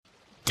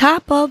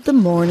Top of the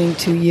morning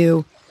to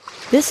you.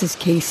 This is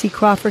Casey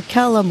Crawford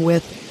Kellum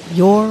with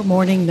Your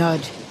Morning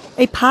Nudge,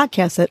 a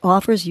podcast that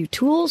offers you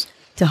tools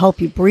to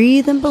help you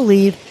breathe and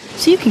believe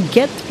so you can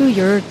get through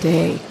your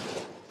day.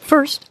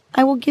 First,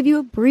 I will give you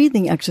a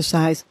breathing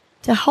exercise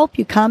to help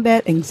you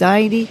combat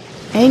anxiety,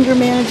 anger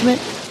management,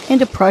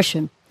 and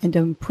depression, and to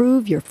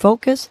improve your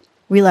focus,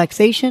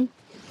 relaxation,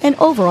 and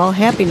overall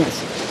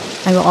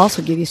happiness. I will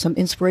also give you some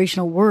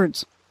inspirational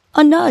words,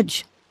 a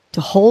nudge, to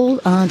hold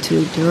on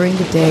to during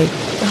the day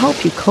to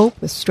help you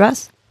cope with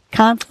stress,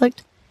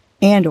 conflict,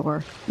 and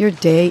or your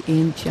day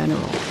in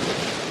general.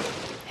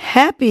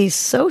 Happy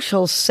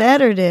Social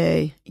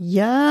Saturday!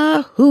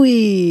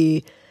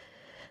 Yahoo!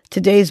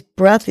 Today's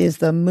breath is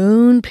the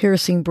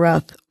moon-piercing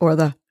breath, or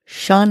the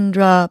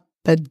Chandra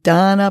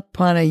Badana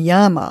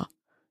Pranayama.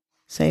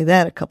 Say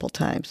that a couple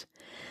times.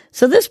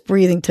 So this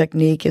breathing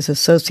technique is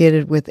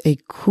associated with a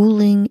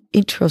cooling,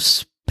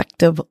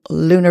 introspective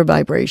lunar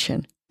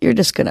vibration. You're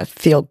just going to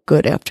feel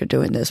good after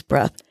doing this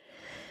breath.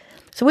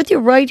 So with your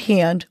right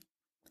hand,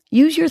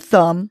 use your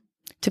thumb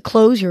to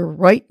close your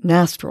right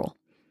nostril.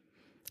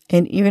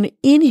 And you're going to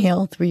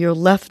inhale through your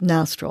left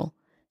nostril,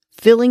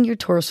 filling your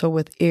torso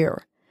with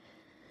air.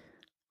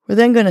 We're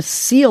then going to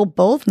seal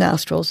both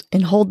nostrils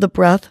and hold the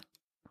breath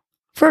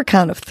for a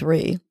count of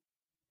 3.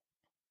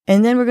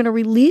 And then we're going to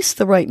release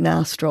the right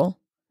nostril,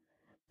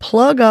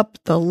 plug up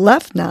the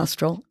left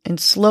nostril, and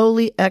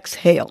slowly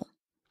exhale.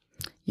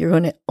 You're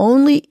going to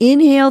only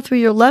inhale through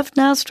your left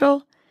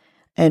nostril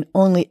and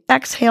only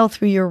exhale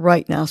through your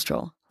right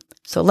nostril.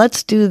 So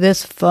let's do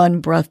this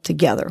fun breath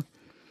together.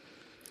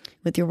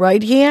 With your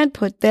right hand,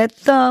 put that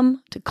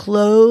thumb to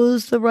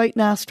close the right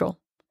nostril.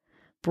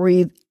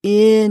 Breathe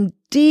in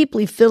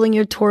deeply, filling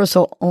your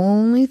torso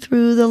only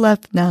through the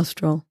left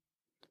nostril.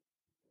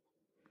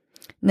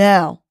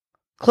 Now,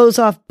 close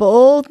off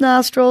both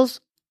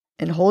nostrils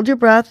and hold your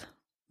breath.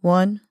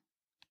 1,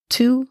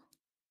 2,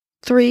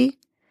 3.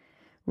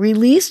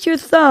 Release your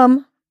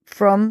thumb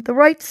from the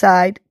right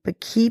side, but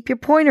keep your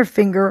pointer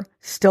finger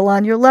still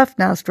on your left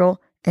nostril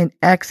and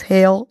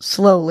exhale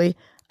slowly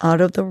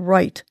out of the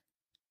right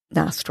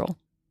nostril.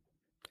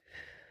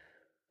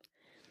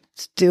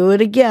 Let's do it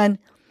again.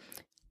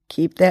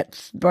 Keep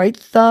that right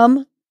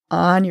thumb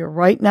on your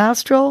right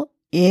nostril.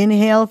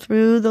 Inhale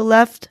through the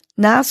left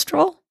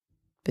nostril.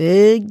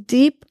 Big,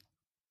 deep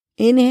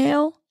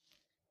inhale.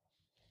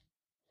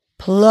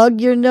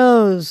 Plug your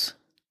nose.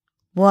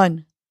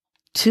 1,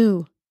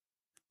 2,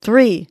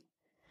 3.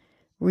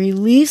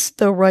 Release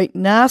the right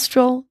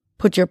nostril.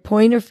 Keep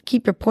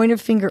your pointer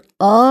finger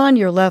on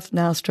your left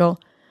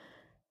nostril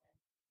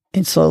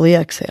and slowly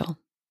exhale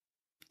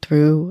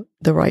through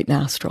the right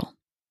nostril.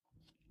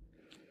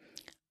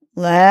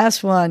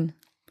 Last one.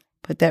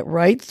 Put that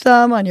right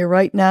thumb on your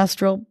right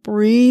nostril.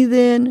 Breathe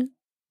in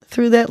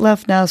through that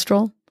left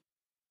nostril.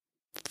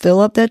 Fill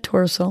up that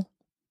torso.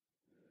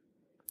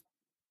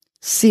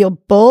 Seal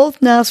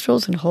both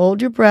nostrils and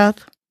hold your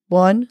breath.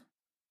 1,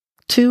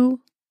 2,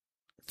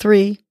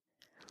 3.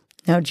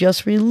 Now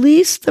just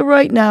release the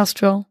right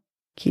nostril,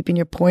 keeping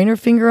your pointer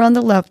finger on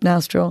the left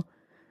nostril,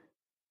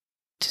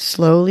 to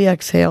slowly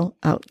exhale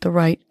out the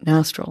right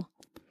nostril.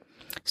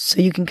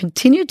 So you can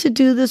continue to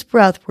do this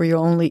breath where you're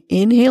only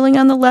inhaling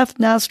on the left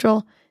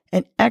nostril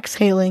and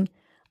exhaling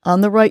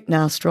on the right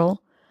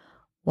nostril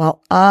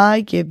while I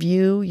give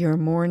you your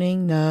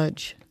morning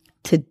nudge.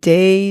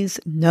 Today's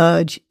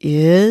nudge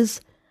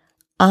is,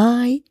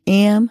 I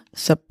am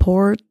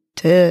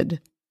supported.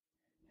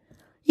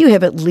 You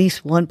have at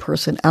least one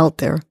person out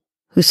there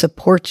who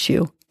supports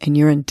you in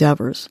your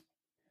endeavors.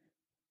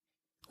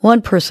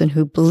 One person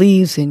who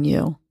believes in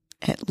you,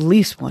 at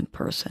least one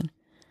person.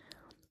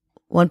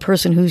 One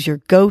person who's your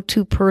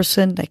go-to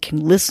person that can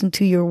listen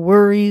to your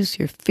worries,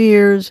 your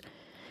fears,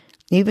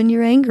 even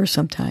your anger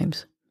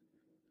sometimes.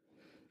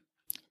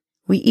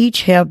 We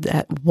each have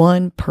that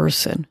one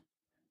person.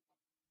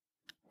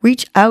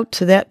 Reach out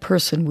to that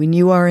person when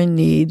you are in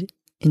need,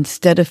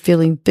 instead of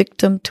feeling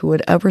victim to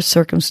whatever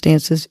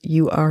circumstances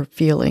you are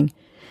feeling.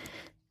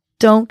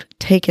 Don't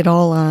take it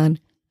all on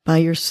by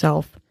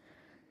yourself.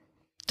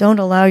 Don't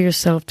allow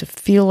yourself to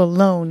feel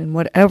alone in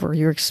whatever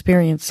you're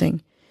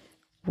experiencing.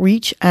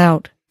 Reach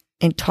out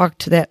and talk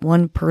to that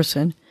one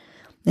person.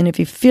 And if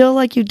you feel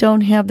like you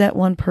don't have that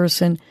one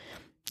person,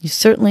 you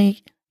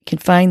certainly can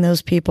find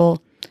those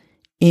people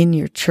in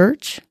your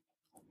church,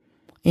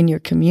 in your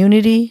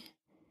community,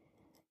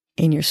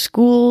 in your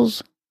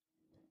schools.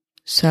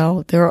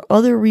 So there are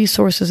other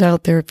resources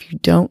out there if you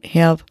don't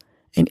have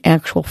an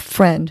actual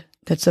friend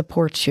that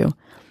supports you.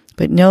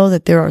 But know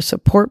that there are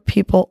support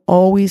people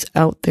always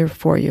out there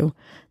for you.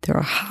 There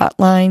are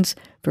hotlines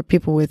for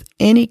people with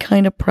any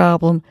kind of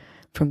problem,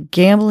 from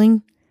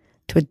gambling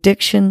to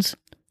addictions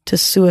to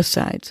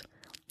suicides.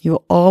 You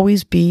will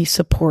always be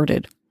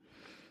supported.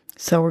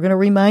 So we're going to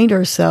remind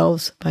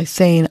ourselves by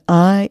saying,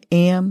 I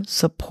am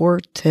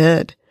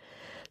supported.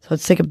 So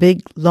let's take a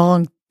big,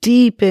 long,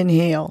 deep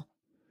inhale.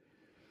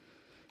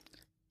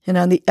 And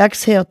on the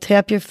exhale,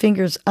 tap your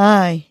fingers.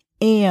 I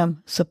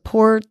am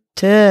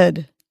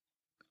supported.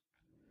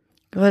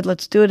 Good.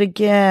 Let's do it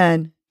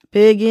again.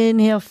 Big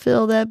inhale,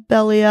 fill that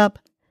belly up.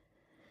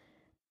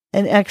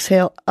 And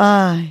exhale,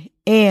 I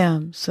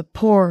am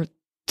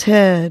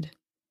supported.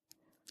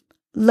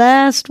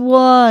 Last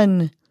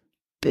one.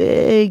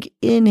 Big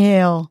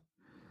inhale.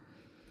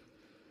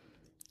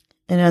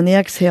 And on the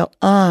exhale,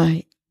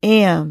 I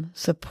am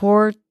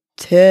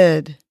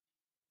supported.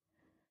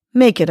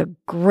 Make it a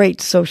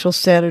great social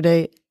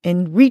Saturday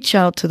and reach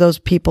out to those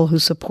people who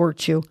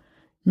support you,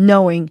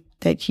 knowing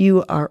that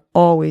you are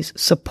always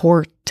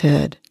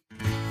supported.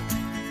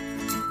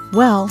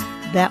 Well,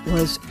 that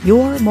was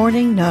your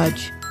morning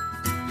nudge.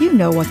 You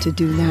know what to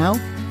do now.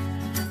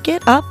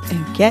 Get up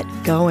and get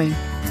going.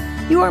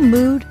 Your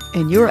mood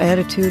and your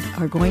attitude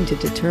are going to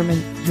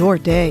determine your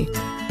day.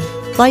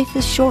 Life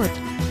is short.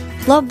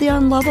 Love the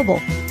unlovable.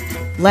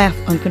 Laugh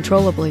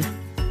uncontrollably.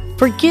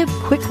 Forgive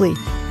quickly.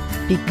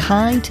 Be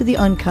kind to the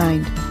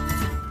unkind.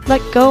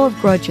 Let go of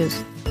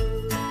grudges.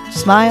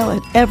 Smile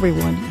at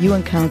everyone you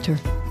encounter.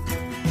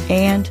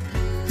 And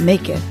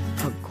make it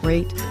a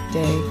great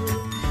day.